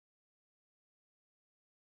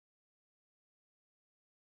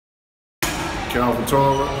Kelvin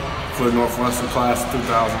Torbert, Flint Northwestern class of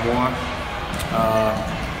 2001.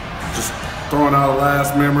 Just throwing out a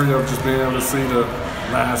last memory of just being able to see the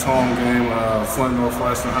last home game of Flint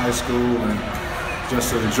Northwestern High School, and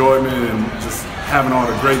just the enjoyment and just having all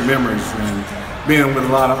the great memories, and being with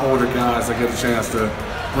a lot of older guys. I get a chance to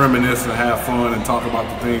reminisce and have fun and talk about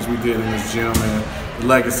the things we did in this gym and the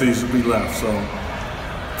legacies that we left. So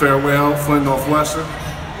farewell, Flint Northwestern.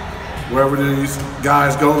 Wherever these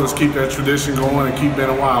guys go, let's keep that tradition going and keep being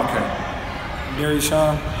a Wildcat. Darious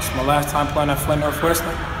Young, it's my last time playing at Flint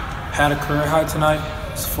Northwestern. Had a career high tonight.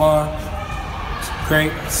 It's fun. It's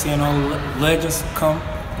great seeing all the legends come.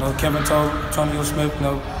 You know, Kelvin Torbert, Tony Smith, you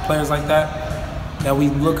know, players like that we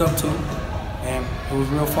look up to, and it was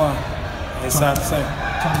real fun. It's sad to say.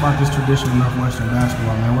 Talk about this tradition of Northwestern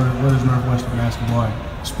basketball, man. What does Northwestern basketball,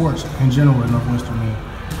 sports in general, what Northwestern mean?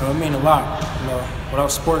 It mean a lot. You know,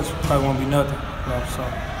 without sports, probably won't be nothing. You know, so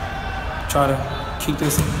try to keep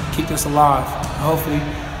this alive. And hopefully,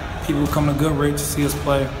 people come to good rate to see us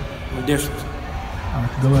play in the districts.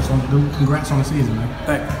 Congrats on the season, man.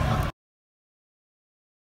 Thank you.